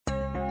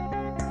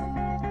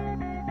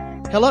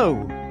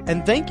Hello,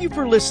 and thank you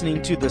for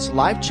listening to this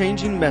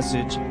life-changing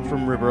message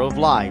from River of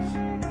Life.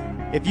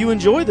 If you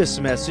enjoy this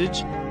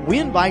message, we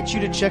invite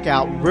you to check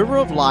out River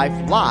of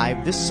Life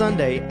live this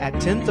Sunday at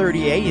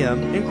 10:30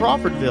 a.m. in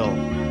Crawfordville.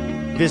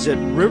 Visit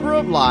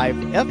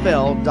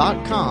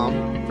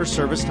riveroflifefl.com for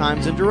service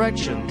times and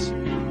directions.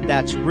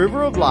 That's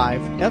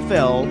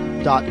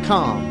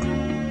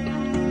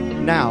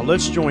riveroflifefl.com. Now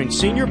let's join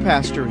Senior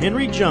Pastor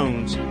Henry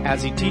Jones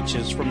as he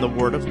teaches from the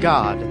Word of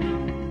God.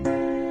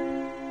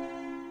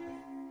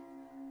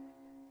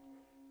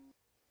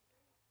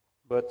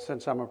 But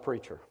since I'm a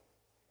preacher,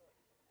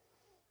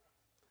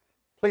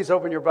 please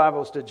open your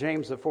Bibles to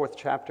James, the 4th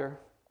chapter.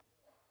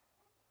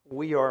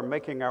 We are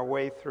making our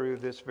way through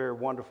this very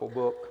wonderful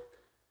book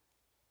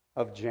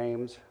of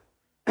James.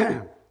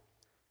 And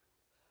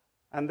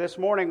this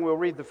morning we'll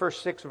read the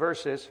first 6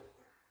 verses.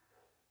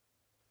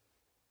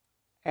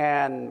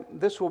 And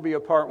this will be a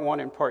part 1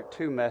 and part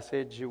 2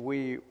 message.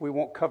 We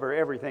won't cover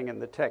everything in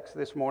the text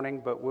this morning,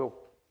 but we'll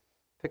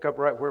pick up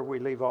right where we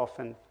leave off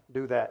and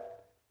do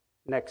that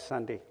next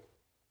Sunday.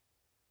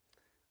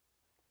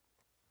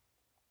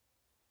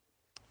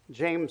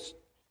 James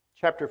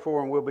chapter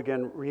 4, and we'll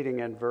begin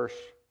reading in verse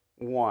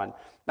 1.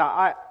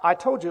 Now, I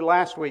told you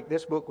last week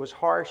this book was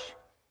harsh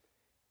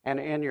and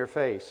in your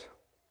face.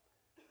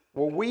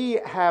 Well, we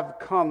have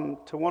come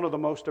to one of the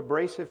most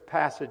abrasive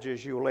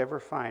passages you'll ever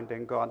find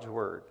in God's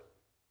Word.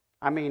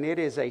 I mean, it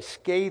is a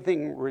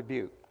scathing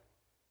rebuke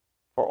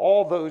for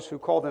all those who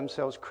call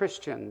themselves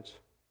Christians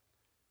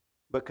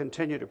but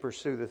continue to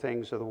pursue the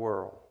things of the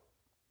world.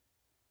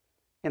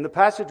 In the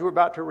passage we're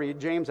about to read,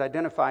 James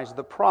identifies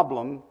the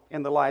problem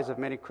in the lives of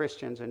many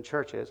Christians and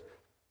churches.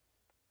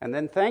 And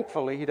then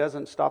thankfully, he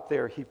doesn't stop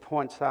there. He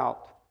points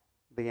out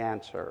the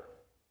answer.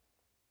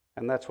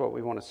 And that's what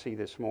we want to see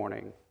this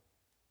morning.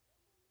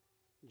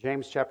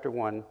 James chapter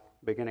 1,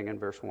 beginning in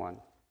verse 1.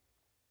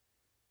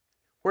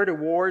 Where do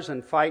wars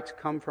and fights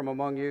come from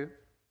among you?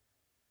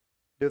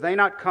 Do they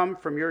not come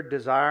from your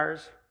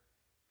desires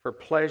for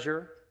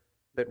pleasure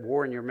that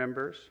war in your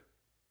members?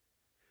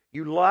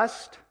 You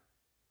lust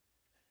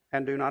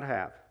and do not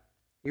have.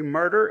 You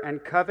murder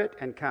and covet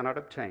and cannot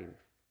obtain.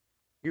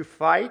 You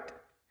fight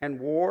and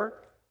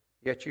war,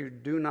 yet you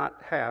do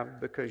not have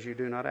because you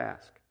do not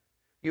ask.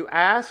 You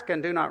ask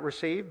and do not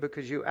receive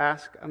because you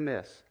ask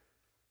amiss,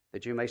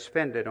 that you may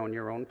spend it on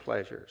your own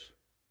pleasures.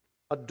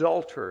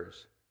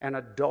 Adulterers and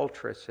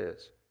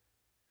adulteresses,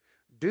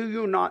 do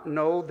you not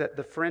know that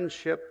the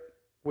friendship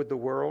with the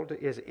world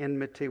is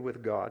enmity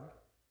with God?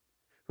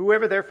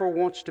 Whoever therefore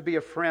wants to be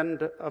a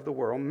friend of the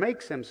world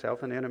makes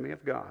himself an enemy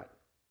of God.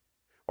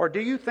 Or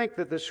do you think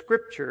that the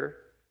Scripture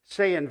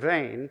say in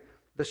vain,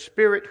 the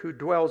Spirit who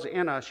dwells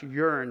in us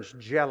yearns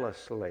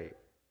jealously?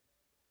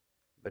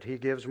 But He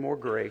gives more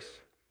grace.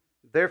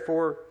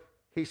 Therefore,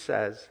 He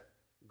says,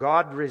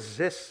 God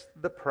resists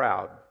the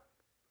proud,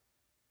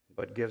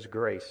 but gives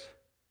grace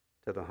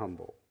to the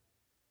humble.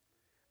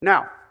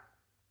 Now,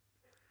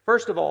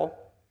 first of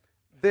all,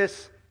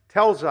 this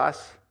tells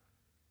us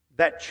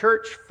that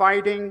church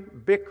fighting,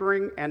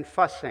 bickering, and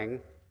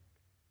fussing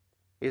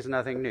is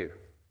nothing new.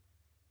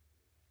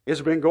 It's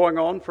been going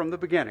on from the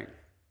beginning.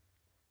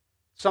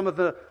 Some of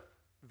the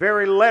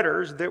very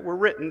letters that were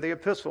written, the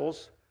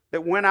epistles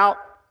that went out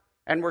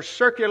and were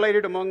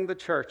circulated among the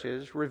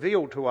churches,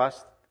 revealed to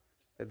us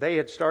that they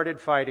had started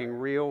fighting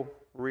real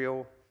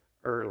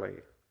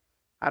early.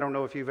 I don't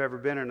know if you've ever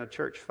been in a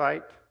church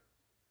fight,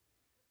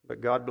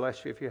 but God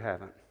bless you if you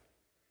haven't.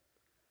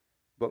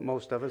 But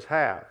most of us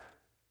have.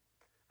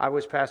 I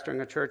was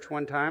pastoring a church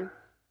one time,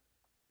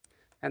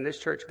 and this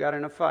church got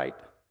in a fight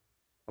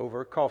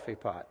over a coffee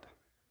pot.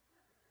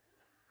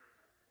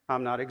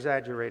 I'm not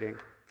exaggerating.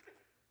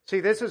 See,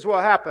 this is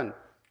what happened.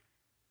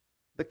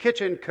 The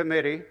kitchen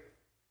committee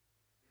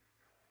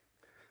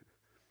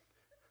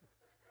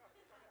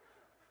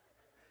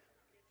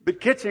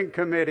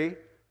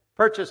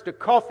purchased a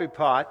coffee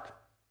pot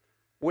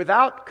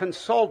without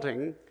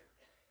consulting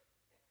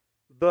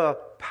the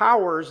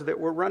powers that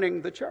were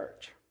running the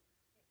church.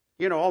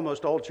 You know,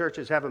 almost all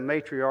churches have a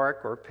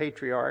matriarch or a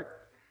patriarch.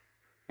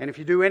 And if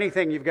you do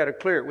anything, you've got to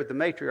clear it with the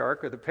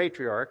matriarch or the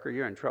patriarch or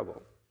you're in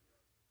trouble.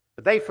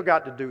 But they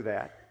forgot to do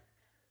that.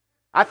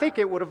 I think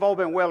it would have all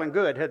been well and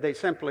good had they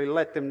simply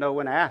let them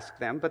know and asked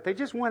them, but they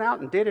just went out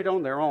and did it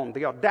on their own.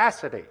 The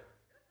audacity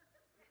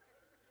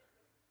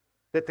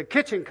that the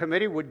kitchen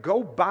committee would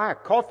go buy a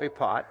coffee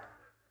pot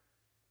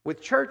with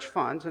church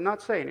funds and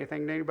not say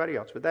anything to anybody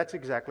else, but that's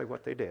exactly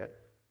what they did.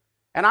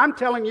 And I'm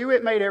telling you,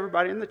 it made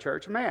everybody in the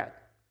church mad.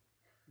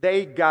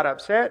 They got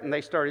upset and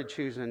they started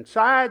choosing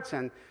sides,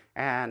 and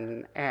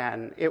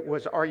it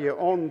was, are you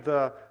on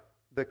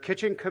the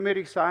kitchen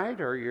committee side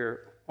or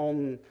you're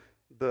on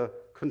the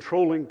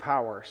controlling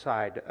power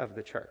side of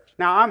the church?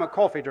 Now, I'm a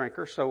coffee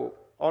drinker, so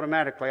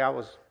automatically I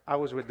was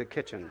with the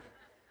kitchen.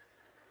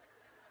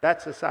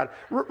 That's the side.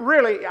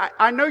 Really,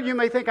 I know you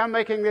may think I'm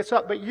making this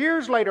up, but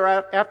years later,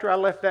 after I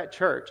left that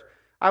church,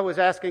 I was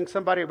asking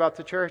somebody about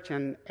the church,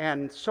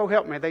 and so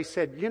help me, they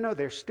said, you know,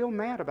 they're still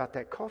mad about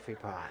that coffee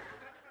pot.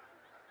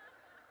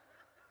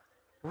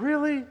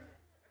 Really?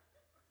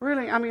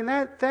 Really, I mean,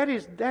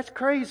 that's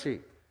crazy.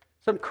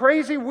 Some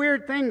crazy,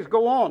 weird things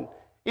go on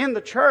in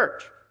the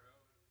church.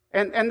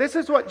 And this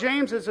is what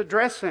James is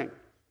addressing.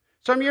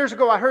 Some years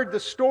ago, I heard the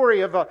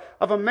story of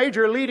a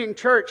major leading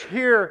church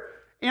here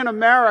in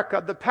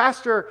America. The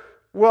pastor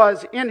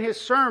was in his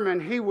sermon,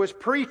 he was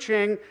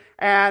preaching,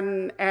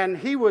 and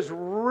he was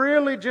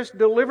really just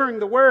delivering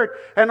the word.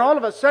 And all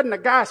of a sudden, a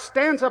guy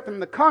stands up in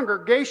the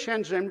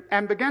congregations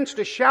and begins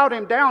to shout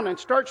him down and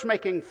starts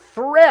making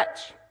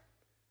threats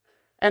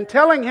and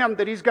telling him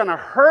that he's going to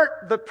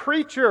hurt the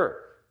preacher.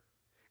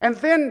 And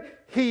then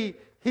he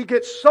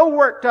gets so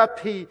worked up,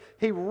 he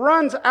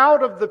runs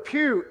out of the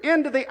pew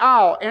into the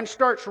aisle and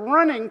starts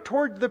running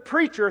toward the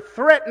preacher,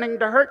 threatening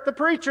to hurt the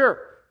preacher.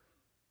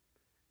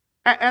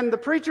 And the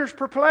preacher's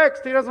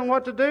perplexed. He doesn't know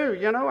what to do.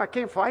 I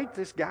can't fight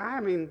this guy. I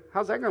mean,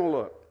 how's that going to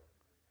look?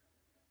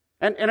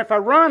 And if I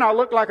run, I'll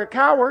look like a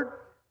coward.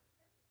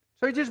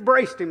 So he just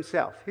braced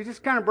himself. He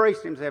just kind of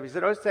braced himself. He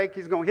said,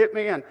 he's going to hit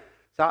me, and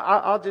so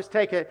I'll just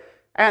take it.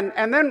 And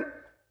then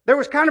there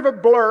was kind of a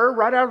blur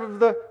right out of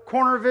the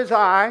corner of his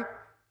eye.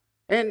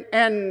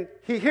 And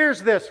he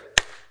hears this.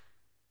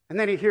 And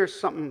then he hears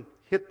something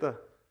hit the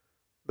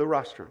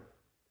rostrum.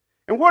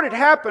 And what had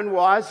happened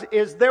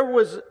is there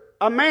was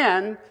a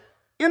man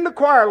in the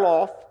choir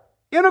loft,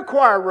 in a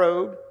choir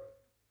robe,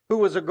 who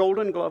was a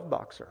Golden Glove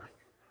boxer.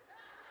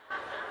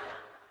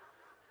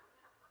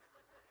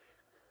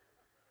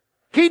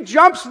 He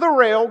jumps the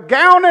rail,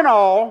 gown and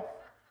all,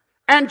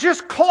 and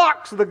just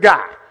clocks the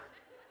guy.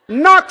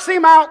 Knocks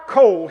him out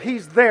cold.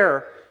 He's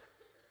there,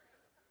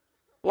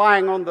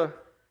 lying on the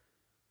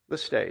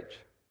stage.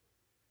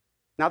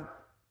 Now,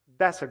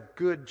 that's a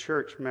good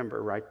church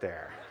member right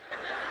there.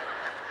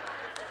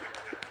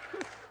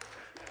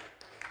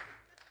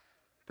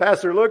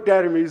 Pastor looked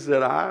at him, he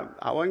said, I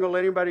wasn't going to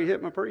let anybody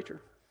hit my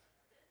preacher.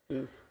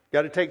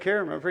 Got to take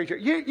care of my preacher.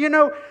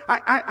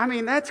 I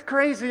mean, that's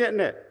crazy, isn't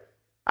it?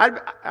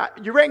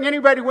 You reckon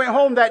anybody went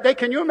home that day?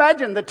 Can you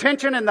imagine the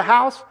tension in the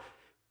house?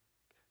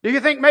 Do you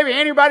think maybe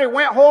anybody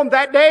went home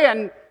that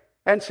day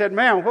and said,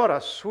 man, what a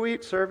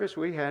sweet service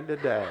we had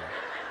today?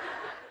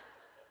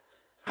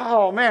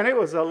 Oh, man, it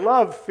was a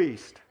love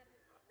feast.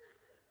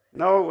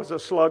 No, it was a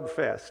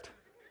slugfest.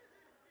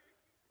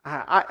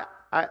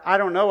 I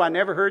don't know. I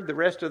never heard the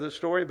rest of the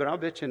story, but I'll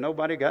bet you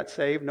nobody got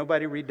saved.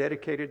 Nobody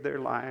rededicated their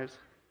lives.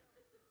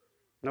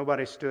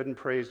 Nobody stood and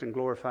praised and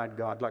glorified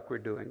God like we're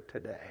doing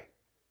today.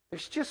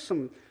 There's just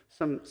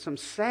some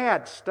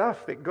sad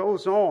stuff that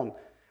goes on.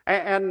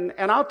 And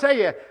I'll tell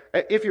you,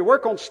 if you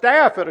work on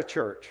staff at a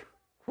church,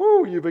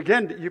 you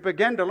begin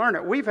to learn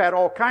it. We've had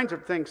all kinds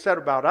of things said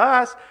about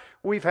us.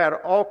 We've had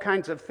all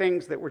kinds of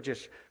things that were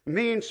just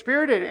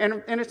mean-spirited.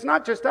 And it's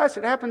not just us.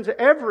 It happens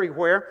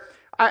everywhere.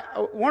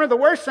 One of the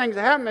worst things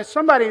that happened is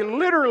somebody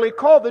literally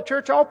called the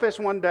church office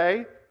one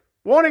day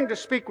wanting to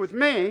speak with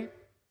me,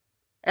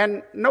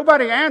 and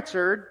nobody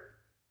answered.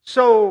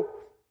 So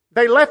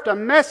they left a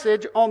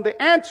message on the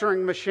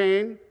answering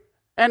machine,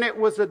 and it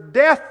was a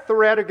death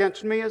threat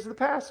against me as the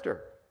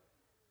pastor.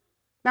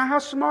 Now, how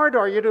smart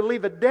are you to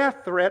leave a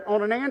death threat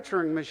on an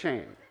answering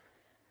machine?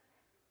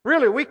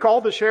 Really, we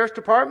called the sheriff's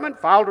department,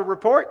 filed a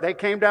report. They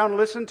came down and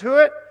listened to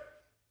it.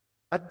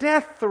 A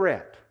death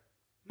threat.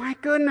 My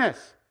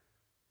goodness.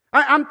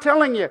 I'm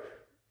telling you,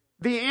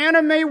 the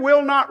enemy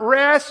will not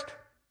rest.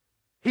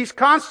 He's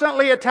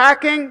constantly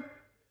attacking.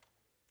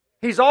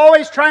 He's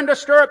always trying to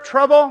stir up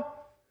trouble.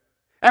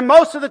 And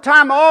most of the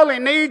time, all he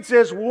needs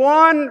is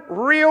one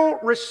real,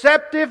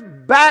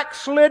 receptive,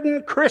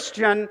 backslidden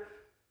Christian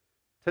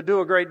to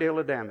do a great deal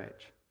of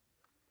damage.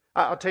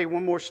 I'll tell you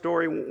one more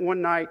story.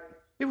 One night,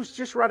 it was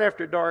just right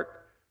after dark,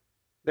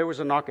 there was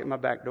a knock at my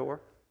back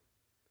door.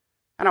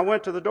 And I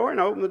went to the door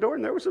and I opened the door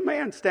and there was a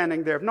man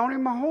standing there. I've known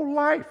him my whole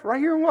life, right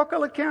here in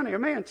Wakulla County, a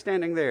man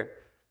standing there.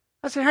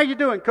 I said, how you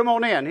doing? Come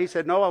on in. He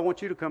said, no, I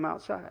want you to come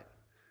outside.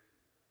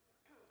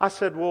 I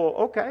said, well,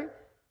 okay.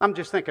 I'm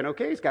just thinking,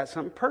 okay, he's got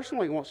something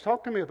personal he wants to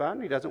talk to me about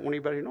and he doesn't want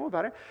anybody to know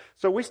about it.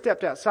 So we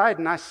stepped outside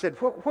and I said,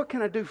 what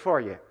can I do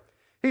for you?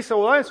 He said,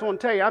 well, I just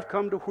want to tell you, I've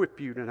come to whip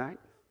you tonight.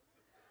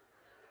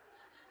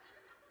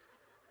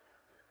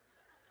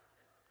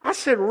 I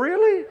said,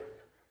 really?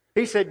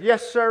 He said,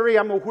 yes, sir,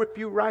 I'm going to whip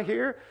you right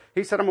here.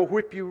 He said, I'm going to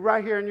whip you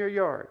right here in your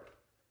yard.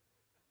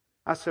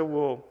 I said,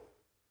 well,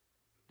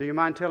 do you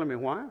mind telling me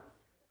why?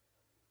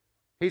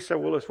 He said,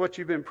 well, it's what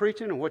you've been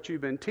preaching and what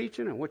you've been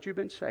teaching and what you've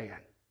been saying.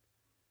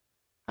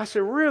 I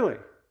said, really?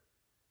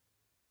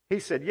 He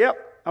said, yep,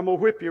 I'm going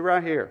to whip you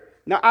right here.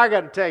 Now, I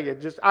got to tell you,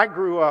 I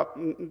grew up,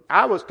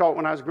 I was taught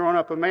when I was growing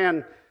up, a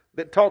man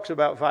that talks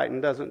about fighting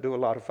doesn't do a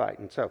lot of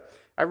fighting. So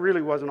I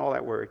really wasn't all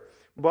that worried.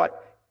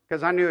 But,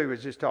 because I knew he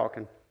was just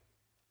talking.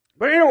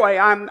 But anyway,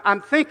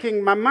 I'm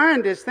thinking, my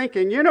mind is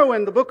thinking,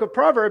 in the book of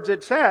Proverbs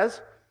it says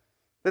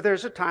that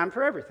there's a time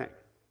for everything.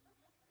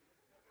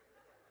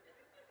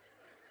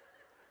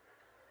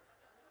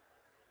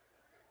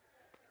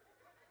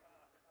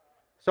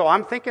 So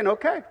I'm thinking,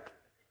 okay.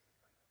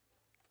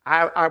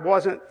 I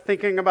wasn't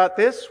thinking about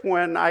this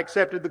when I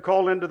accepted the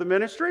call into the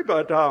ministry,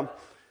 but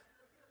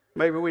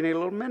maybe we need a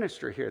little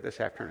ministry here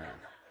this afternoon.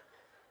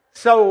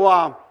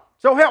 So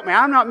help me.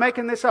 I'm not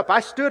making this up.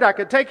 I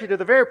could take you to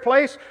the very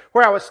place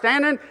where I was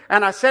standing,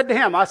 and I said to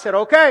him, I said,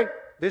 okay,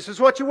 this is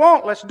what you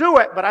want. Let's do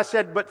it. But I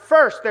said, but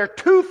first, there are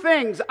two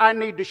things I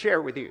need to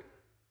share with you.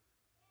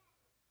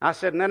 I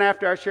said, and then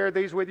after I share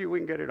these with you, we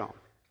can get it on.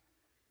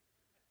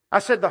 I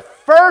said, the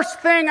first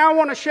thing I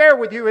want to share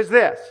with you is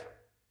this.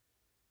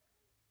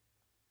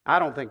 I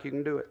don't think you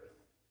can do it.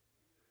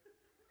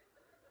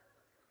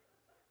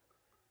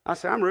 I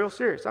said, I'm real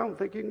serious. I don't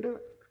think you can do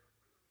it.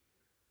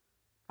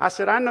 I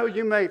said, I know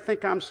you may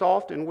think I'm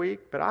soft and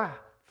weak, but I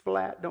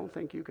flat don't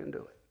think you can do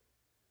it.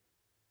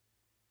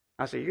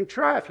 I said, you can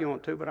try if you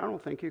want to, but I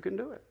don't think you can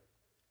do it.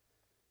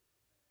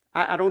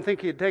 I don't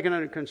think you'd taken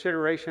into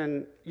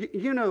consideration,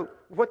 you know,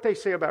 what they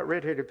say about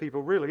red-headed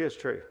people really is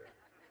true.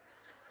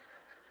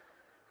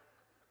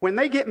 When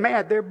they get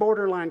mad, they're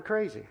borderline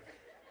crazy.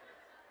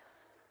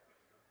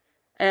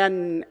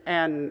 And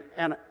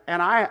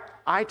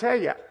I tell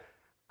you,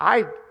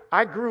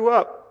 I grew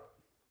up,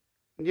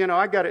 you know,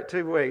 I got it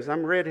two ways.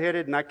 I'm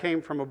red-headed and I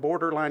came from a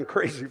borderline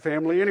crazy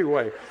family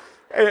anyway.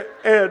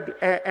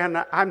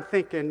 And I'm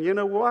thinking, you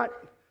know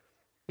what?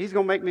 He's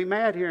going to make me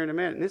mad here in a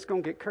minute and it's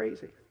going to get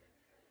crazy.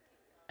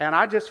 And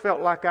I just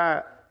felt like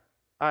I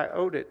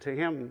owed it to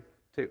him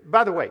to.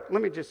 By the way,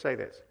 let me just say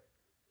this.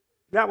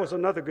 That was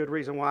another good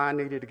reason why I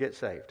needed to get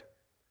saved.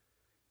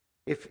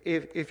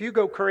 If you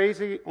go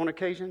crazy on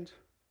occasions,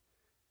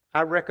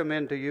 I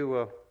recommend to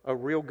you a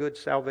real good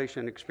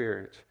salvation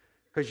experience.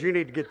 Because you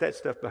need to get that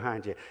stuff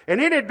behind you.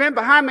 And it had been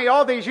behind me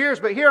all these years,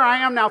 but here I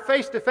am now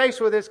face to face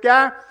with this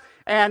guy.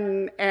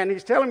 And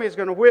he's telling me he's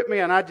going to whip me.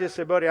 And I just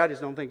said, buddy, I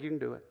just don't think you can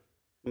do it.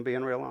 I'm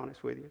being real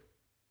honest with you.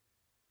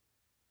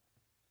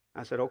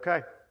 I said,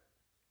 okay.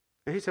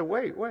 And he said,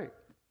 wait.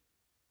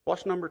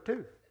 What's number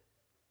 2?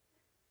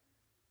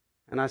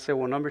 And I said,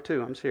 well, number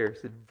 2, I'm serious.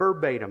 He said,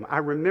 verbatim. I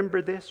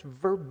remember this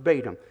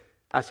verbatim.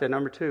 I said,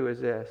 number 2 is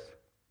this.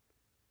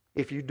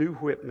 If you do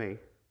whip me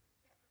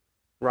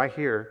right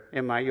here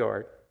in my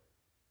yard,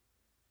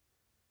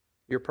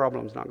 your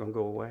problem's not going to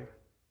go away.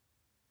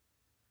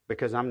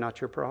 Because I'm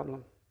not your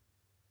problem.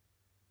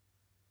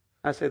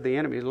 I said, the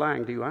enemy's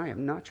lying to you. I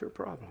am not your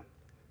problem.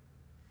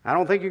 I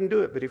don't think you can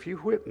do it, but if you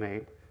whip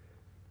me,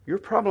 your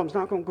problem's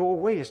not going to go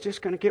away. It's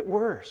just going to get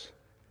worse.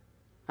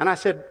 And I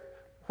said,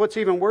 what's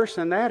even worse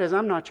than that is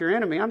I'm not your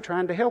enemy. I'm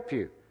trying to help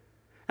you.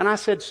 And I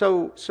said,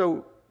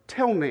 so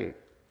tell me,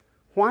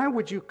 why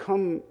would you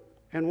come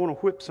and want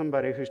to whip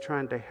somebody who's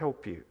trying to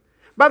help you?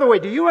 By the way,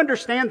 do you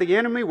understand the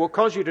enemy will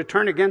cause you to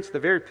turn against the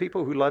very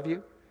people who love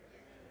you?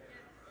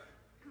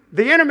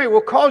 The enemy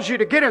will cause you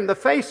to get in the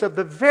face of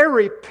the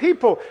very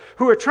people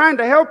who are trying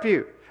to help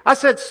you. I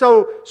said,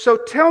 so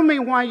tell me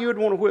why you would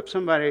want to whip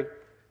somebody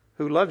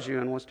who loves you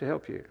and wants to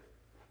help you.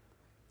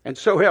 And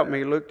so help me,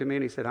 he looked at me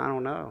and he said, I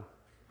don't know.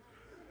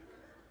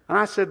 And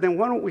I said, then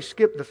why don't we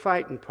skip the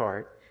fighting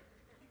part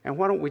and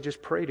why don't we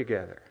just pray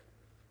together?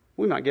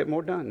 We might get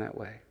more done that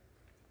way.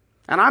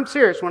 And I'm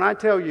serious when I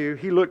tell you,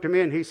 he looked at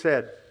me and he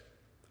said,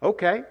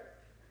 okay.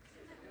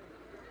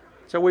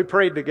 So we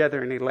prayed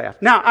together and he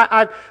left.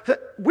 Now,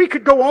 we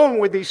could go on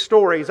with these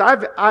stories.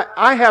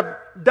 I have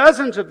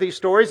dozens of these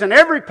stories, and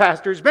every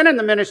pastor who's been in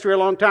the ministry a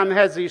long time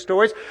has these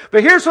stories.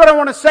 But here's what I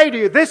want to say to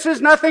you. This is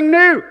nothing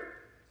new.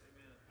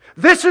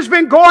 This has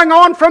been going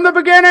on from the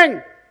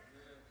beginning.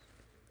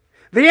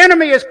 The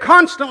enemy is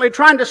constantly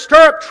trying to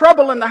stir up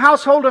trouble in the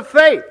household of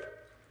faith.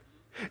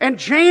 And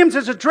James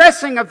is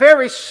addressing a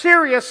very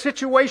serious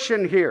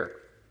situation here.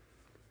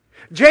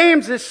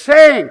 James is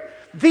saying,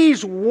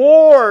 these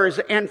wars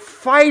and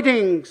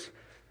fightings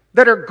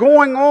that are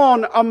going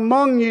on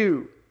among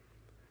you,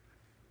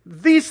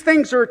 these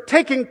things are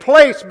taking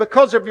place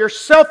because of your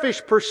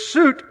selfish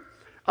pursuit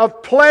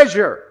of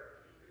pleasure.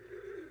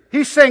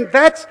 He's saying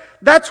that's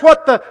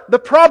what the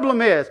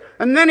problem is.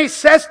 And then he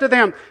says to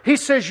them, he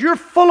says, you're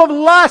full of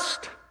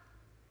lust.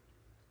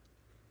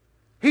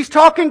 He's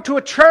talking to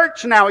a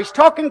church now. He's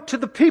talking to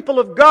the people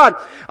of God.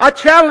 I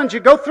challenge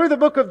you, go through the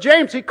book of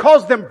James. He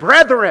calls them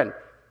brethren,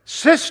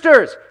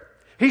 sisters.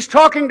 He's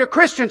talking to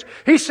Christians.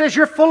 He says,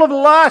 you're full of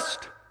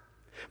lust.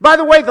 By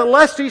the way, the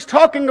lust he's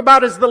talking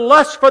about is the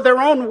lust for their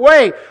own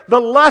way, the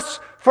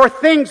lust for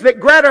things that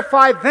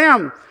gratify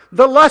them,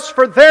 the lust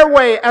for their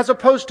way as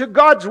opposed to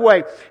God's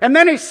way. And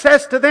then he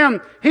says to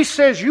them, he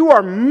says, you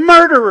are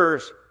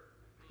murderers.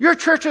 Your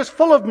church is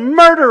full of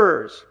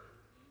murderers.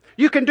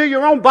 You can do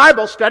your own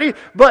Bible study,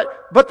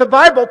 but the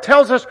Bible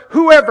tells us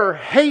whoever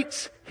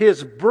hates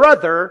his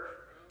brother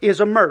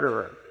is a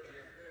murderer.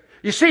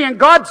 You see, in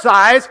God's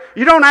eyes,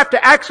 you don't have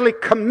to actually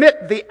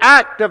commit the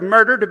act of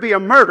murder to be a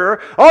murderer.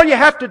 All you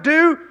have to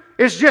do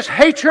is just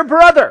hate your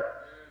brother.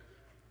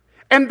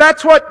 And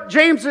that's what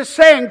James is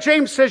saying.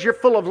 James says you're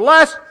full of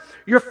lust,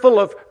 you're full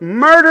of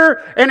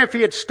murder, and if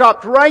he had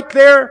stopped right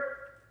there,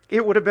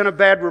 it would have been a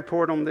bad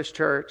report on this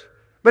church.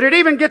 But it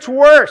even gets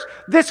worse.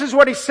 This is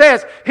what he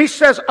says. He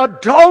says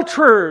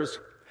adulterers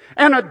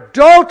and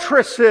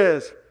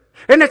adulteresses.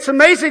 And it's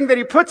amazing that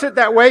he puts it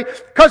that way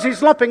because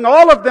he's lumping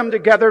all of them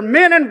together,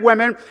 men and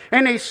women,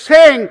 and he's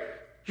saying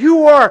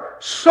You are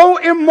so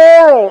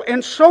immoral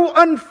and so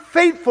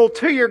unfaithful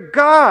to your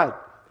God.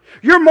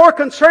 You're more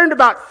concerned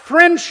about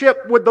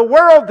friendship with the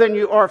world than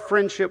you are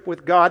friendship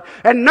with God.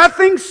 And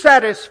nothing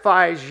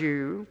satisfies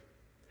you.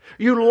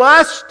 You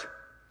lust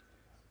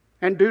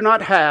and do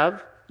not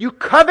have. You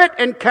covet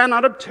and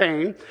cannot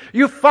obtain.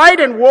 You fight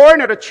and war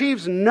and it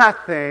achieves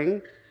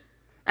nothing.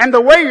 And the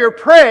way you're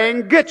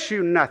praying gets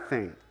you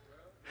nothing.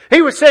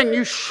 He was saying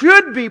you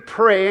should be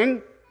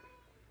praying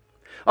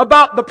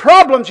about the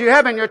problems you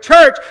have in your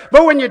church,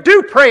 but when you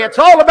do pray, it's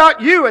all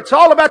about you. It's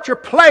all about your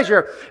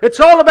pleasure. It's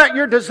all about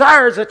your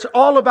desires. It's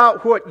all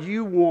about what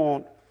you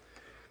want.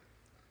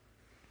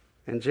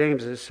 And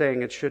James is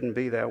saying it shouldn't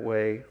be that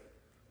way.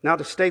 Now,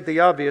 to state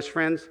the obvious,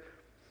 friends,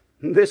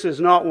 this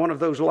is not one of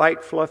those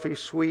light, fluffy,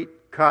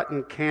 sweet,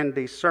 cotton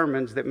candy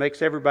sermons that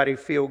makes everybody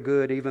feel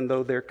good even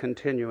though they're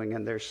continuing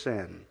in their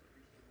sin.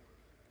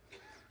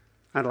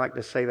 I'd like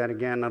to say that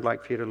again. I'd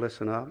like for you to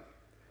listen up.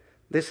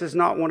 This is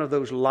not one of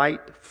those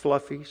light,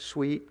 fluffy,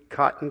 sweet,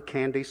 cotton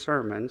candy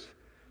sermons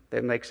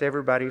that makes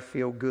everybody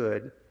feel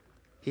good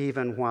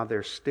even while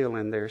they're still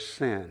in their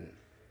sin.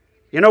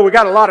 You know, we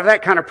got a lot of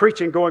that kind of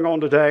preaching going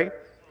on today,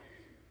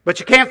 but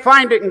you can't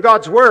find it in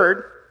God's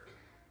Word,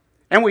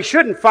 and we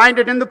shouldn't find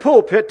it in the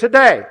pulpit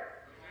today.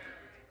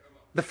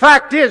 The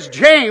fact is,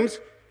 James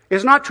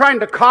is not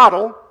trying to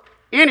coddle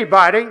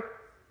anybody.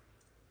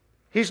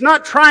 He's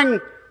not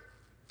trying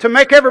to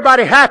make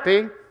everybody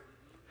happy.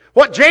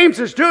 What James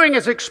is doing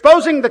is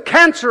exposing the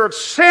cancer of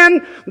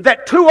sin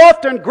that too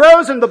often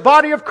grows in the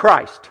body of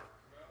Christ.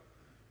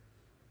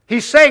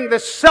 He's saying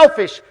this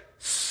selfish,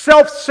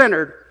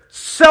 self-centered,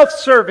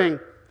 self-serving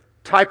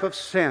type of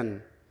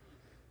sin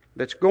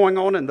that's going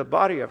on in the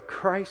body of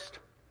Christ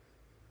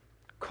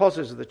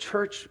causes the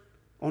church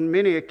on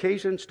many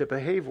occasions to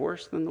behave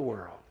worse than the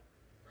world.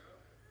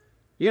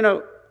 You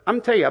know,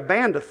 I'm telling you, a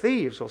band of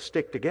thieves will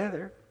stick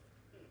together.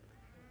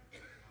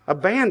 A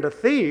band of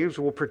thieves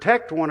will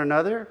protect one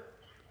another.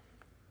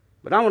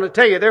 But I want to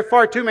tell you, there are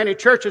far too many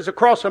churches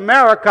across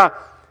America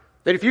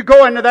that if you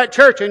go into that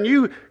church and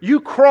you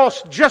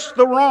cross just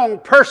the wrong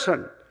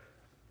person,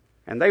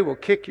 and they will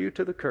kick you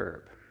to the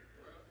curb.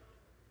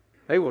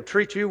 They will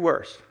treat you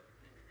worse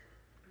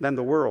than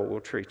the world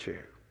will treat you.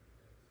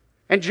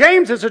 And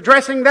James is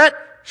addressing that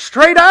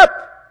straight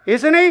up,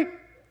 isn't he?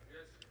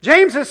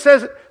 James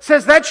says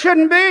that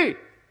shouldn't be.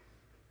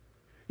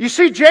 You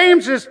see,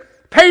 James is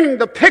painting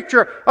the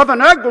picture of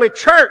an ugly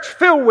church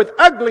filled with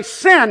ugly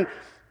sin,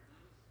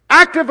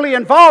 actively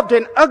involved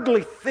in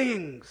ugly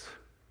things.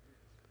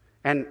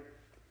 And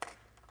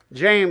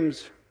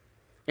James,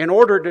 in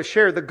order to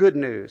share the good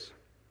news,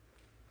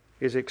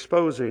 is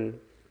exposing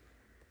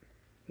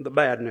the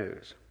bad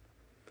news.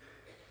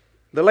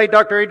 The late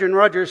Dr. Adrian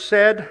Rogers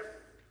said,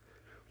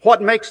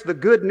 "What makes the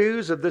good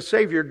news of the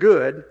Savior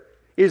good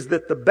is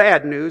that the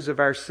bad news of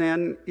our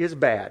sin is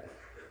bad."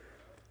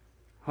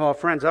 Oh,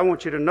 friends, I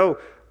want you to know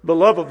the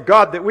love of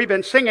God that we've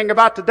been singing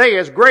about today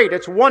is great.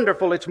 It's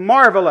wonderful. It's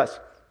marvelous.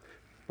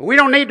 We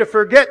don't need to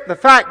forget the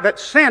fact that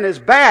sin is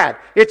bad.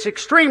 It's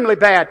extremely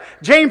bad.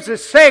 James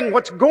is saying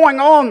what's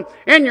going on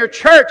in your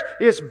church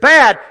is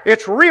bad.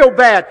 It's real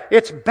bad.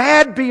 It's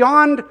bad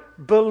beyond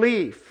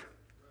belief.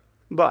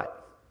 But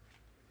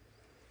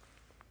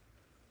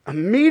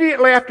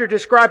immediately after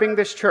describing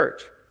this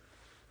church,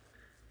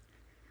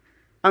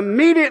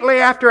 immediately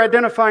after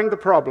identifying the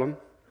problem,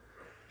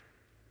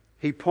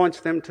 he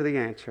points them to the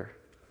answer.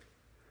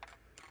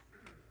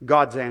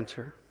 God's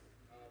answer.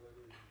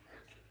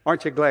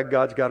 Aren't you glad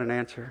God's got an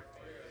answer?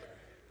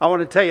 I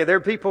want to tell you, there are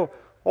people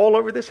all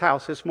over this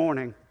house this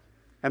morning,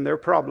 and there are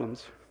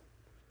problems,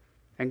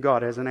 and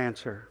God has an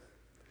answer.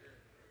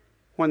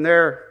 When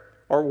there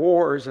are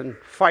wars and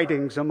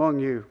fightings among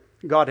you,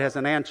 God has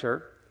an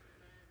answer.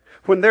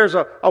 When there's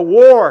a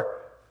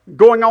war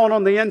going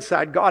on the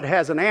inside, God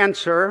has an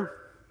answer.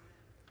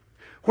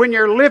 When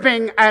you're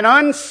living an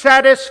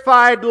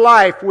unsatisfied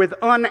life with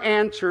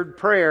unanswered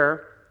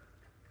prayer,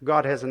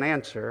 God has an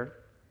answer.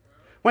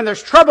 When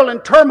there's trouble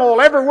and turmoil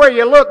everywhere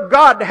you look,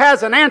 God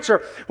has an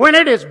answer. When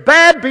it is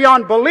bad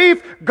beyond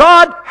belief,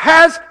 God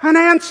has an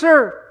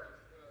answer.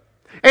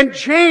 And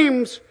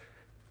James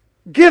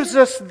gives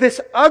us this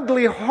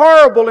ugly,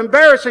 horrible,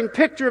 embarrassing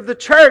picture of the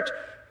church,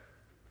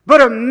 but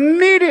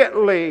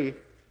immediately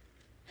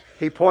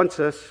he points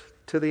us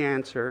to the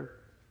answer.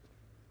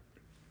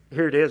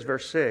 Here it is,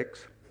 verse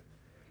 6.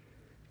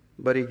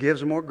 But he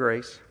gives more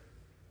grace.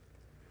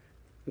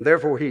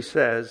 Therefore he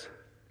says,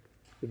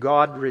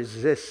 God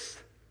resists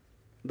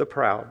the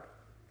proud,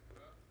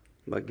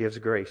 but gives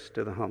grace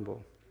to the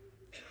humble.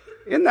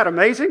 Isn't that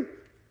amazing?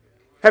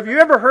 Have you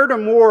ever heard a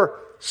more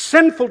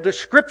sinful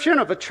description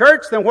of a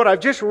church than what I've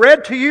just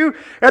read to you?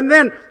 And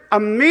then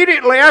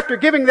immediately after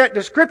giving that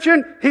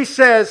description, he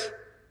says,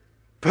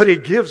 but he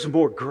gives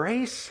more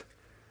grace.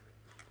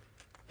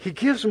 He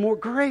gives more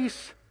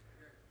grace.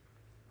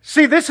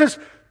 See, this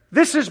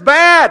is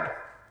bad.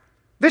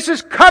 This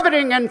is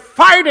coveting and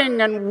fighting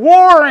and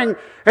warring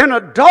and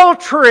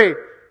adultery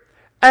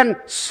and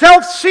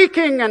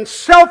self-seeking and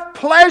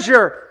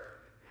self-pleasure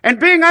and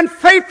being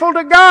unfaithful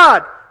to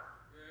God.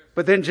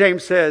 But then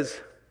James says,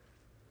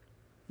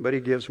 but He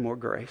gives more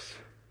grace.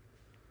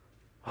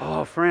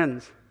 Oh,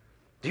 friends,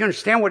 do you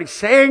understand what he's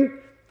saying?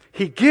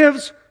 He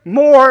gives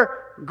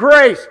more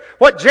grace.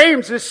 What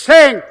James is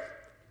saying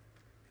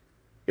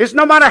is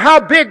no matter how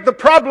big the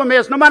problem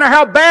is, no matter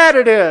how bad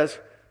it is,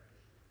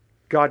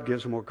 God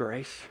gives more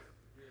grace.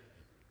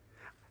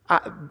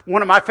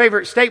 One of my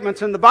favorite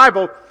statements in the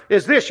Bible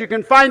is this. You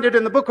can find it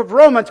in the book of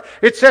Romans.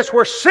 It says,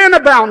 where sin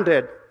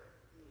abounded,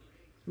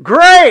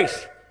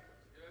 grace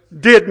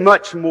did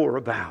much more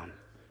abound.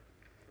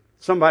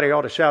 Somebody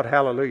ought to shout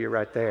hallelujah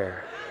right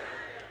there.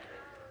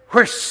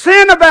 Where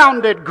sin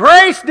abounded,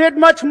 grace did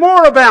much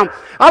more abound.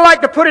 I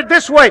like to put it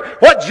this way.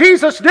 What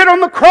Jesus did on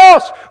the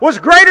cross was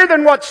greater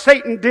than what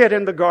Satan did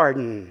in the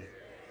garden.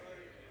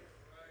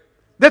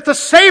 That the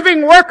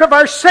saving work of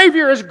our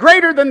Savior is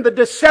greater than the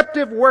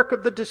deceptive work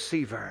of the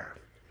deceiver.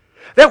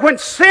 That when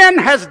sin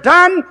has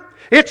done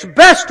its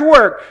best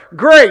work,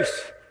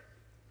 grace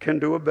can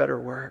do a better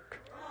work.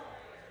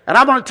 And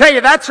I'm going to tell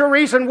you, that's the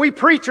reason we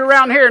preach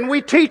around here and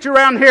we teach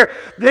around here.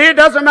 It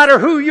doesn't matter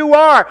who you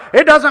are.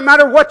 It doesn't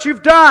matter what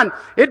you've done.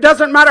 It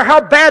doesn't matter how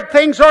bad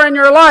things are in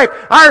your life.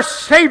 Our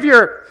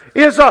Savior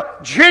is a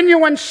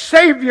genuine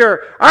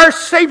Savior. Our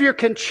Savior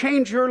can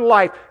change your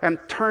life and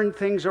turn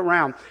things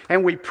around.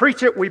 And we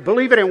preach it, we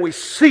believe it, and we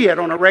see it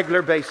on a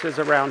regular basis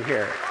around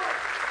here.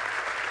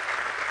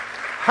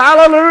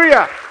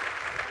 Hallelujah.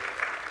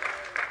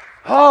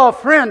 Oh,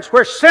 friends,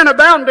 where sin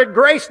abounded,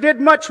 grace did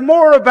much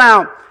more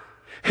abound.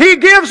 He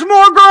gives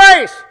more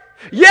grace.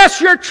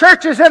 Yes, your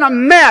church is in a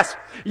mess.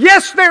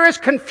 Yes, there is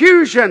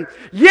confusion.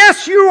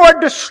 Yes, you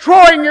are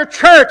destroying your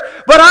church.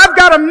 But I've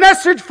got a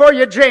message for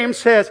you, James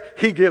says.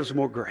 He gives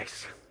more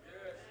grace.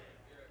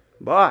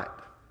 But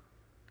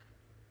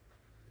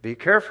be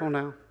careful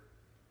now,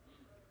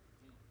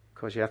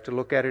 because you have to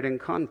look at it in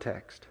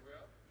context.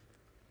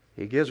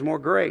 He gives more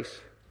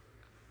grace,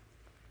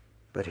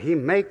 but He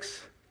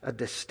makes a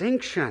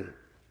distinction.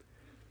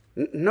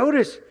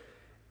 Notice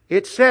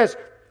it says,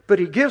 but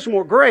He gives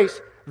more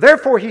grace.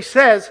 Therefore, He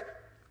says,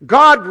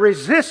 God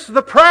resists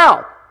the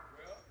proud,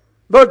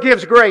 but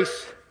gives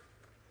grace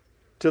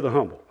to the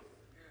humble.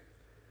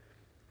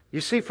 You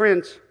see,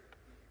 friends,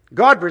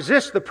 God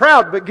resists the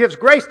proud, but gives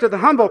grace to the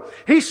humble.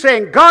 He's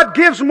saying God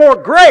gives more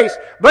grace,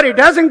 but He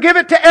doesn't give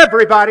it to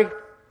everybody.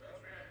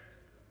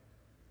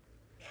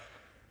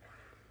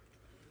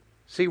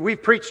 See, we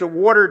preach a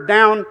watered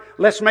down,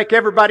 let's make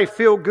everybody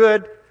feel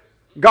good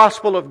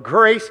gospel of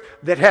grace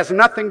that has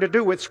nothing to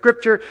do with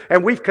Scripture,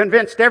 and we've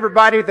convinced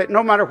everybody that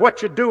no matter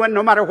what you're doing,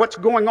 no matter what's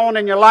going on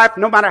in your life,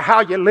 no matter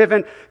how you're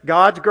living,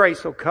 God's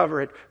grace will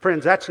cover it.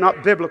 Friends, that's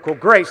not biblical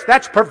grace.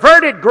 That's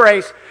perverted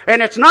grace,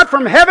 and it's not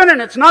from heaven,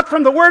 and it's not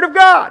from the Word of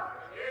God.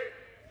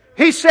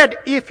 He said,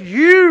 if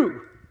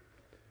you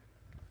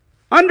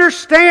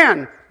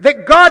understand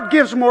that God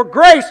gives more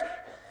grace,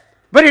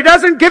 but He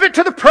doesn't give it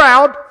to the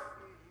proud,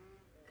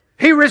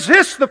 He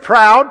resists the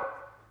proud,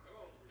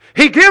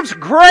 He gives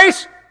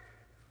grace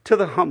to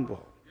the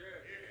humble.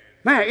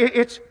 Man,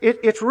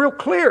 it's real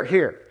clear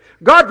here.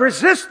 God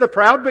resists the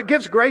proud, but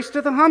gives grace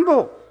to the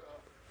humble.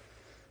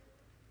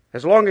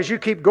 As long as you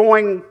keep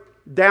going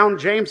down,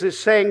 James is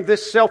saying,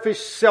 this selfish,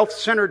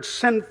 self-centered,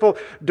 sinful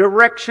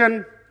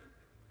direction,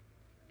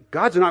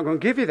 God's not going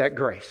to give you that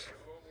grace.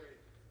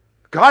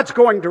 God's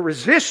going to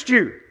resist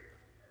you.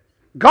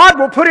 God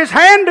will put His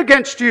hand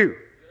against you.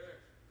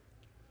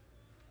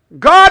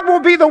 God will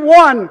be the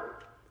one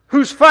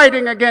who's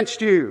fighting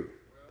against you.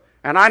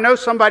 And I know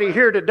somebody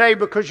here today,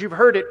 because you've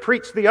heard it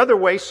preached the other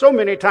way so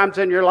many times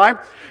in your life,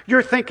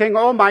 you're thinking,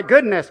 oh my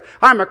goodness,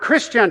 I'm a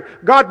Christian.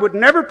 God would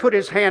never put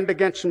His hand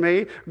against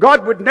me.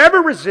 God would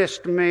never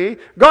resist me.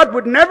 God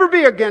would never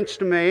be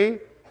against me.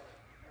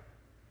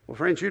 Well,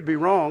 friends, you'd be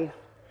wrong.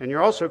 And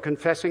you're also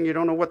confessing you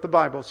don't know what the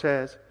Bible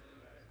says.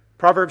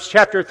 Proverbs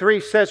chapter 3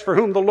 says, for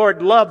whom the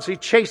Lord loves, He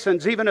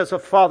chastens, even as a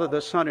father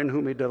the son in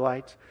whom He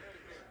delights.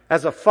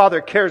 As a father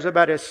cares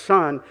about his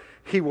son,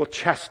 He will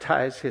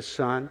chastise His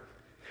son.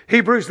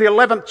 Hebrews, the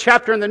 11th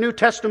chapter in the New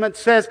Testament,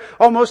 says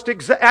almost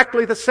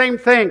exactly the same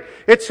thing.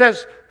 It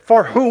says,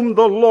 for whom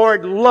the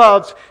Lord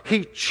loves,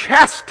 He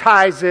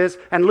chastises,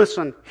 and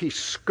listen, He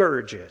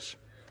scourges.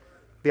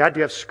 The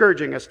idea of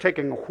scourging is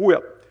taking a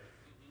whip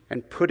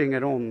and putting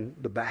it on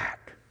the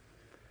back.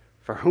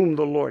 For whom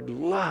the Lord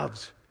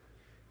loves,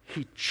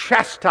 He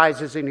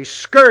chastises and He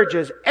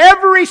scourges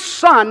every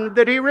son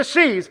that He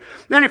receives.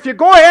 Then if you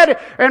go ahead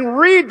and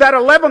read that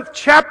 11th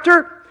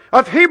chapter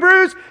of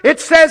Hebrews,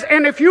 it says,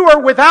 and if you are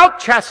without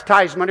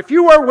chastisement, if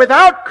you are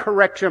without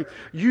correction,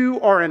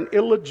 you are an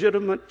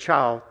illegitimate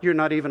child. You're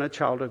not even a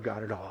child of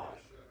God at all.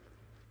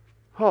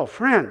 Oh,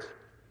 friends,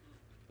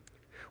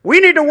 we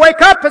need to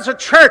wake up as a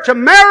church.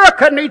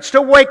 America needs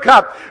to wake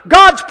up.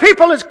 God's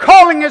people is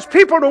calling His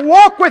people to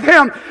walk with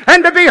Him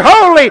and to be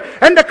holy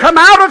and to come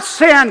out of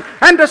sin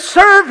and to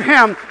serve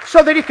Him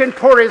so that He can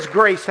pour His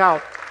grace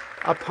out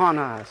upon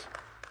us.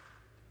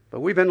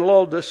 But we've been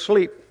lulled to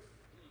sleep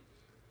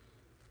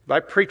by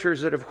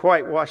preachers that have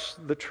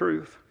whitewashed the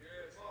truth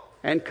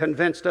and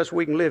convinced us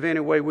we can live any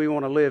way we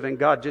want to live, and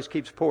God just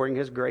keeps pouring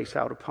His grace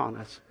out upon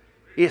us.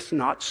 It's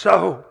not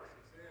so.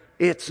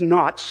 It's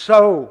not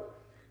so.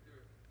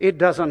 It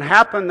doesn't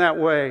happen that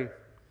way.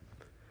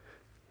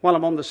 While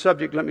I'm on the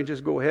subject, let me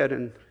just go ahead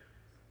and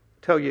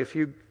tell you, if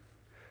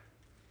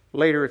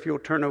you'll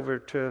turn over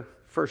to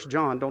 1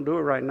 John, don't do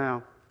it right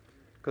now,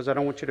 because I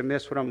don't want you to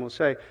miss what I'm going to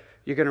say.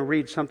 You're going to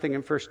read something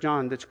in 1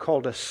 John that's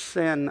called a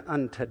sin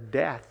unto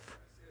death.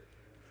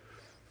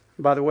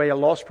 By the way, a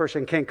lost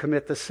person can't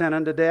commit the sin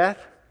unto death.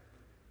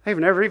 They've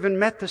never even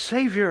met the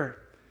Savior.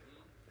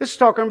 This is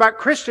talking about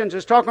Christians.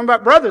 It's talking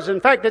about brothers.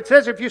 In fact, it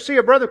says if you see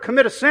a brother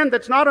commit a sin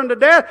that's not unto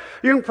death,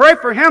 you can pray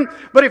for him.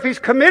 But if he's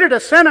committed a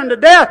sin unto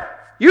death,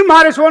 you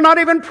might as well not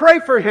even pray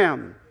for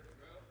him.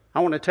 I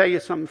want to tell you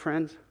something,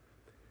 friends.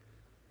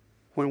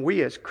 When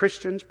we as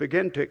Christians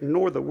begin to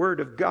ignore the Word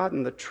of God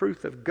and the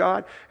truth of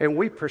God, and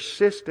we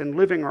persist in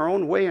living our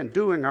own way and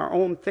doing our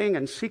own thing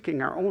and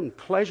seeking our own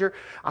pleasure,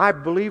 I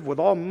believe with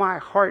all my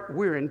heart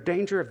we're in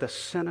danger of the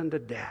sin unto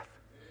death.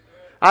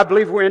 I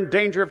believe we're in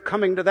danger of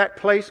coming to that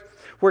place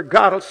where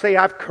God will say,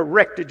 I've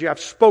corrected you,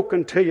 I've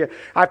spoken to you,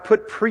 I've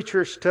put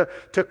preachers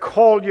to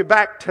call you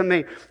back to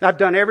me. I've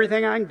done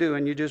everything I can do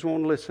and you just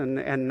won't listen,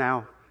 and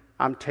now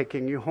I'm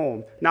taking you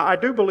home. Now, I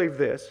do believe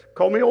this.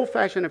 Call me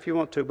old-fashioned if you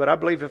want to, but I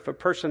believe if a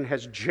person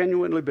has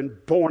genuinely been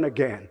born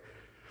again,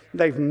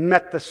 they've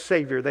met the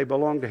Savior, they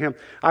belong to Him,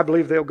 I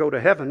believe they'll go to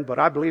heaven, but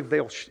I believe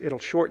it'll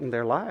shorten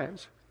their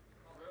lives.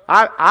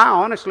 I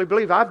honestly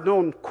believe I've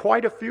known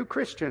quite a few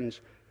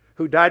Christians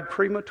who died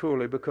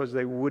prematurely because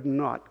they would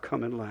not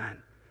come in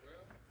line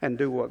and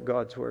do what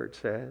God's Word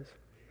says.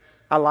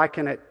 I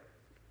liken it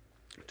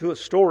to a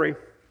story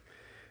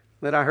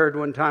that I heard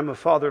one time. A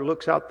father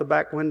looks out the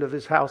back window of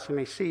his house and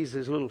he sees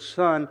his little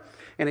son,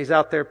 and he's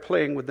out there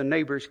playing with the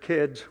neighbor's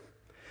kids,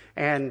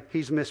 and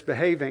he's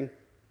misbehaving.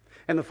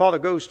 And the father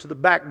goes to the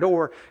back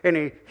door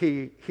and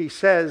he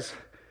says,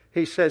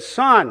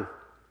 son,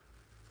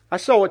 I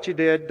saw what you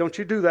did. Don't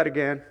you do that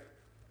again.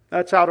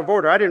 That's out of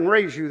order. I didn't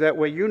raise you that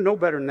way. You know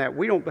better than that.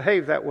 We don't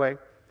behave that way.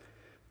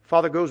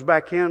 Father goes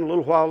back in. A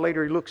little while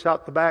later, he looks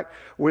out the back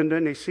window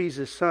and he sees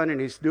his son, and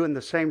he's doing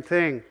the same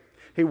thing.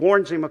 He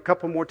warns him a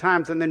couple more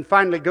times and then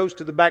finally goes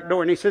to the back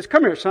door and he says,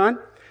 come here, son.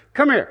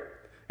 Come here.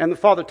 And the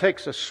father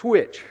takes a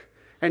switch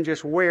and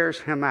just wears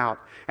him out.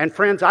 And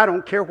friends, I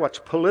don't care what's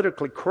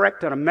politically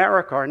correct in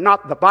America or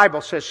not. The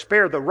Bible says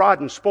spare the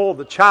rod and spoil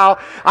the child.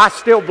 I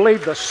still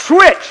believe the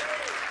switch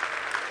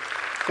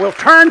will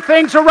turn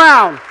things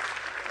around.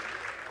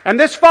 And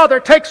this father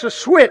takes a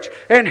switch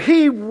and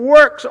he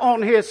works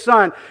on his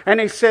son. And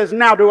he says,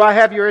 now do I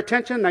have your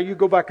attention? Now you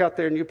go back out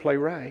there and you play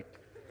right.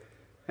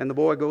 And the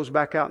boy goes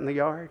back out in the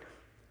yard.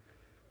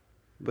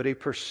 But he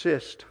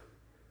persists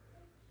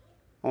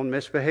on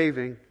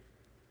misbehaving.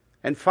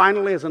 And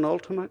finally, as an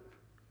ultimate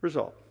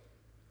result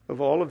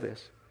of all of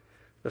this,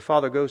 the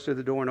father goes to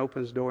the door and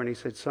opens the door and he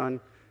said, son,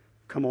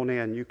 come on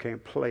in. You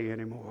can't play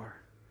anymore.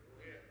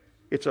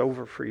 It's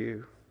over for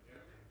you.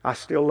 I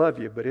still love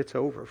you, but it's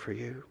over for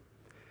you.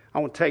 I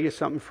want to tell you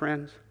something,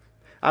 friends.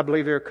 I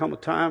believe there will come a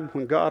time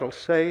when God will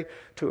say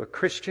to a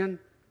Christian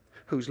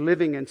who's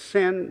living in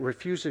sin,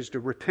 refuses to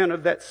repent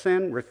of that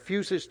sin,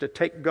 refuses to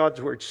take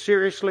God's Word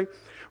seriously,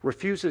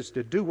 refuses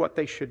to do what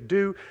they should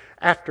do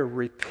after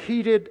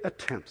repeated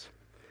attempts.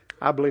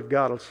 I believe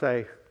God will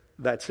say,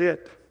 that's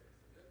it.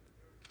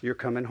 You're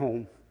coming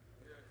home.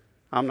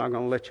 I'm not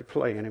going to let you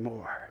play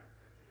anymore.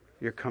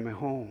 You're coming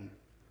home.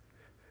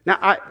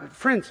 Now,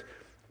 friends,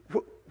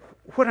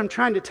 what I'm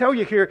trying to tell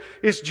you here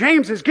is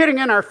James is getting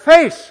in our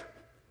face.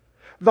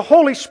 The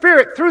Holy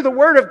Spirit, through the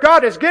Word of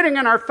God, is getting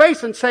in our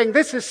face and saying,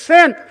 this is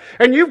sin,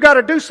 and you've got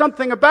to do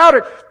something about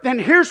it. Then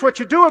here's what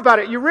you do about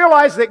it. You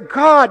realize that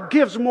God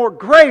gives more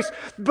grace,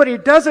 but He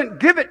doesn't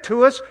give it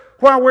to us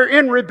while we're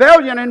in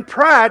rebellion and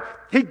pride.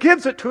 He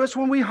gives it to us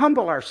when we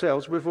humble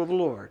ourselves before the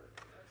Lord.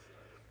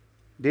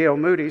 D.L.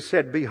 Moody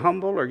said, be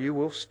humble or you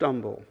will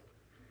stumble.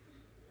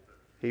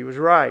 He was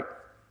right.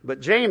 But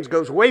James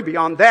goes way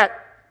beyond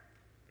that.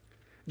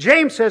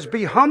 James says,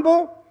 be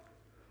humble,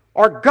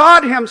 or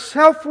God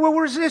Himself will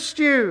resist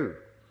you.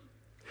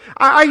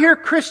 I hear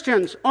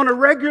Christians on a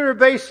regular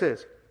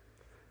basis.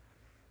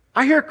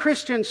 I hear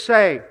Christians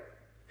say,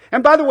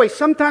 and by the way,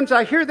 sometimes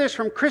I hear this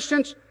from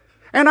Christians,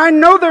 and I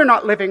know they're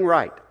not living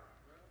right.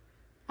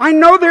 I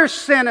know there's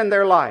sin in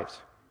their lives.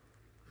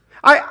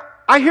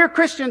 I hear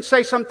Christians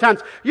say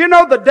sometimes,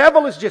 the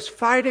devil is just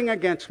fighting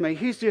against me.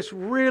 He's just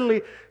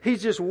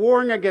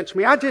warring against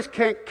me. I just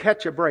can't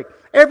catch a break.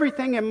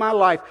 Everything in my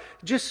life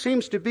just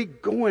seems to be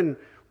going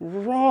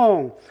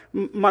wrong.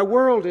 My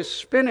world is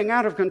spinning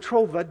out of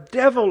control. The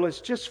devil is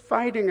just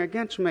fighting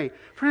against me.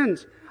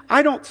 Friends,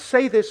 I don't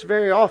say this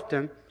very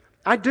often.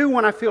 I do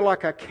when I feel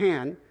like I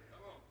can.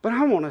 But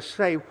I want to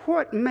say,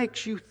 what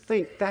makes you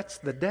think that's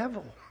the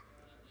devil?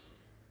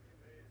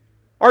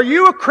 Are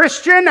you a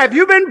Christian? Have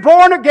you been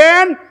born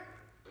again?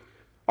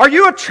 Are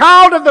you a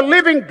child of the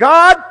living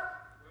God?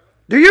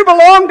 Do you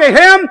belong to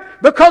Him?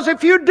 Because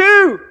if you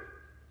do,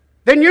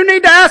 then you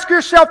need to ask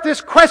yourself this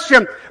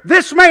question.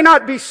 This may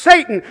not be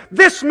Satan.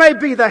 This may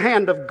be the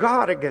hand of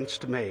God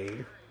against me.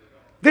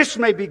 This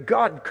may be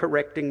God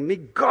correcting me,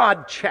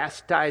 God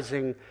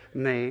chastising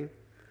me.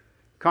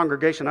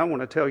 Congregation, I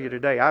want to tell you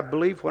today, I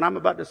believe what I'm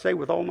about to say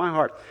with all my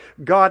heart.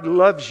 God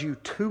loves you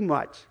too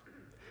much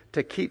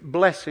to keep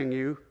blessing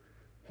you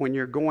when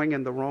you're going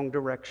in the wrong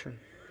direction.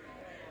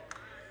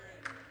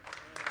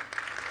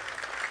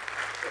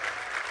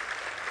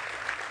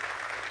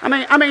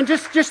 I mean,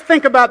 just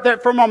think about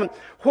that for a moment.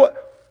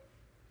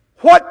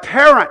 What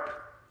parent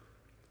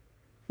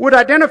would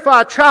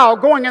identify a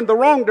child going in the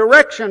wrong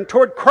direction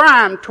toward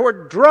crime,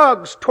 toward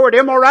drugs, toward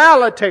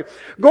immorality,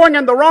 going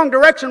in the wrong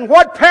direction?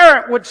 What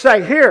parent would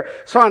say, here,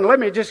 son, let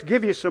me just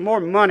give you some more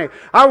money.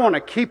 I want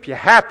to keep you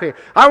happy.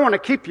 I want to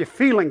keep you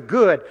feeling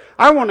good.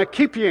 I want to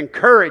keep you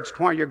encouraged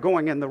while you're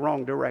going in the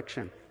wrong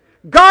direction.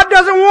 God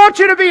doesn't want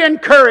you to be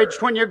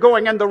encouraged when you're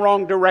going in the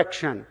wrong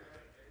direction.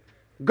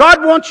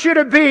 God wants you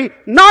to be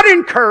not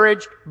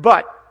encouraged,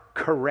 but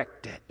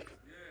corrected,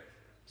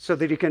 so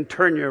that He can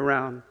turn you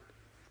around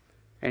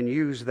and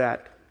use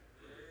that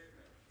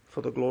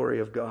for the glory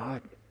of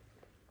God.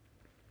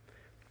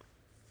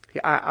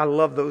 I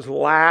love those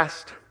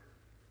last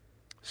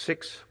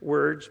 6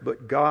 words,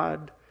 but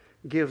God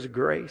gives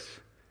grace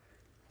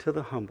to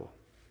the humble.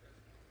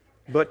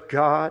 But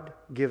God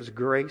gives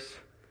grace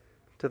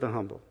to the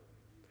humble.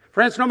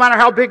 Friends, no matter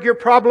how big your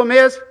problem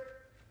is,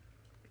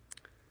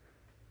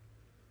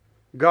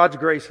 God's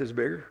grace is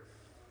bigger.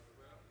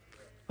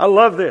 I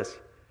love this.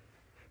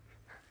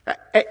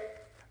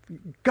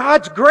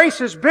 God's grace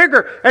is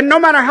bigger. And no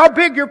matter how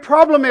big your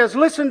problem is,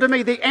 listen to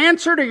me, the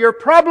answer to your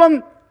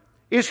problem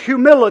is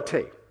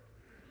humility.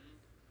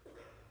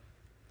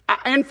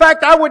 In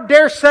fact, I would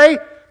dare say,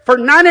 for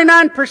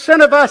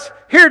 99% of us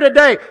here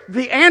today,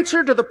 the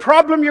answer to the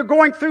problem you're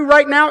going through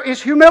right now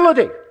is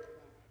humility.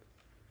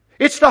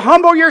 It's to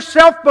humble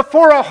yourself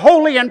before a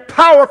holy and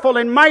powerful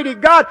and mighty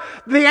God.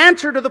 The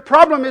answer to the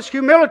problem is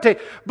humility.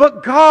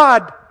 But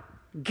God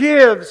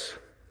gives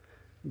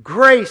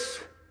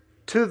grace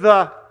to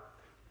the...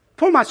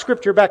 Pull my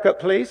scripture back up,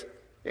 please,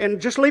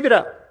 and just leave it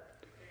up.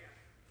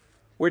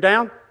 We're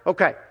down?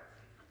 Okay.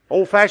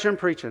 Old-fashioned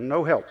preaching,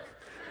 no help.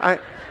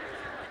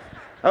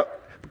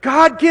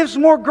 God gives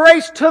more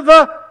grace to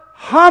the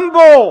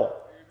humble.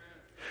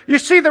 You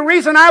see, the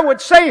reason I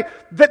would say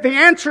that the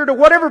answer to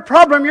whatever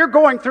problem you're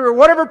going through or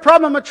whatever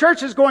problem a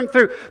church is going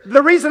through,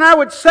 the reason I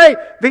would say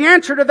the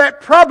answer to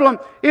that problem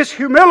is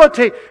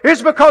humility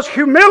is because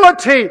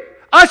humility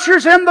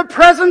ushers in the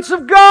presence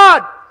of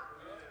God.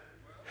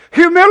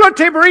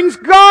 Humility brings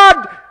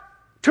God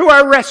to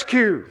our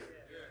rescue.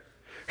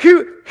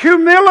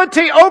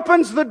 Humility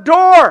opens the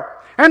door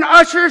and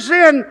ushers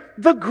in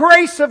the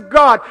grace of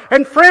God.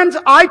 And friends,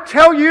 I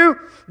tell you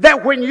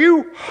that when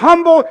you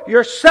humble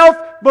yourself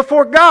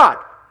before God,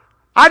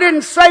 I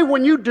didn't say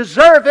when you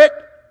deserve it.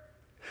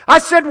 I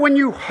said when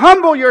you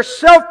humble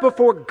yourself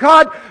before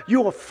God,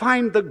 you will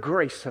find the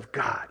grace of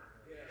God.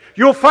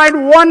 You'll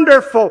find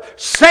wonderful,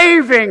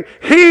 saving,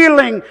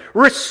 healing,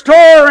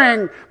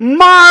 restoring,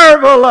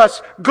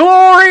 marvelous,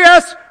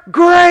 glorious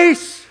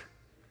grace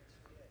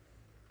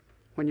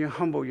when you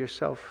humble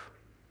yourself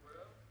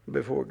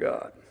before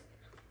God.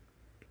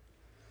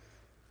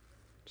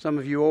 Some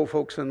of you old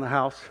folks in the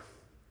house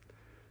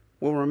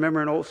will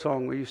remember an old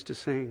song we used to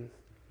sing.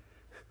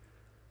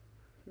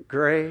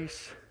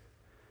 Grace,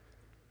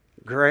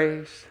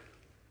 grace,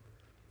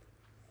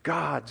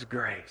 God's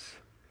grace.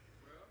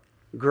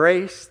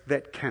 Grace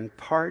that can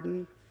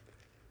pardon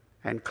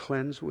and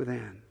cleanse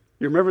within.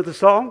 You remember the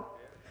song?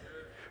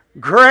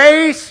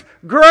 Grace,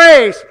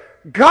 grace,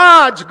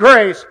 God's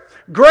grace.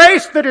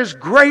 Grace that is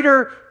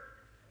greater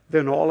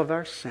than all of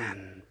our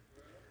sin.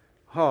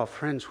 Oh,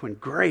 friends, when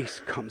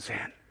grace comes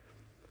in.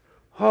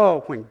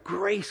 Oh, when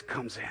grace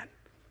comes in,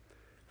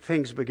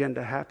 things begin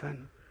to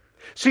happen.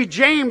 See,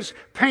 James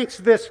paints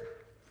this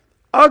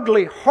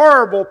ugly,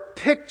 horrible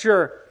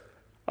picture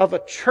of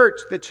a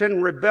church that's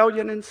in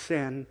rebellion and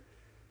sin.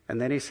 And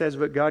then he says,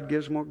 but God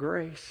gives more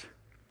grace.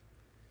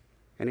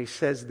 And he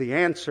says the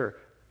answer,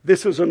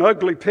 this is an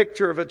ugly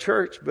picture of a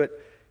church, but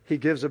he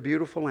gives a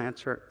beautiful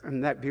answer.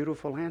 And that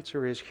beautiful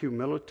answer is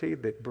humility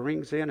that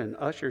brings in and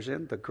ushers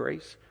in the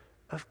grace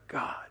of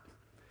God.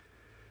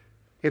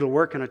 It'll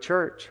work in a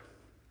church.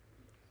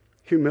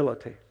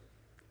 Humility.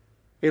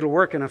 It'll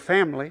work in a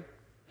family.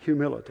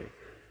 Humility.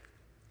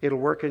 It'll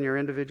work in your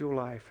individual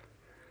life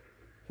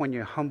when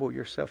you humble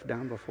yourself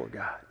down before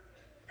God.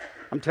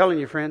 I'm telling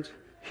you, friends,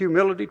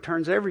 humility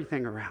turns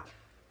everything around.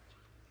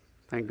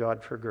 Thank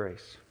God for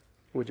grace.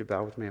 Would you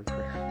bow with me in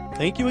prayer?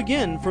 Thank you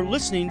again for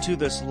listening to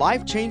this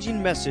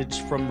life-changing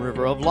message from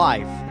River of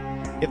Life.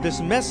 If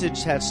this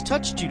message has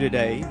touched you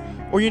today,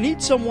 or you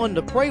need someone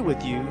to pray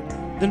with you,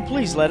 then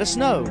please let us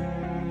know.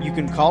 You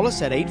can call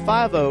us at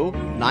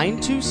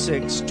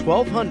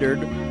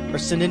 850-926-1200 or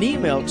send an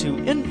email to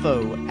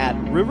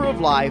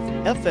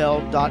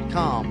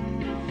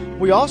info@riveroflifefl.com.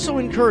 We also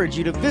encourage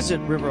you to visit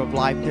River of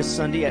Life this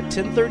Sunday at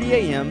 10:30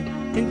 a.m.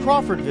 in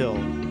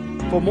Crawfordville.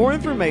 For more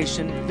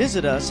information,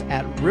 visit us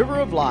at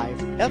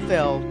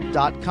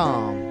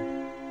riveroflifefl.com.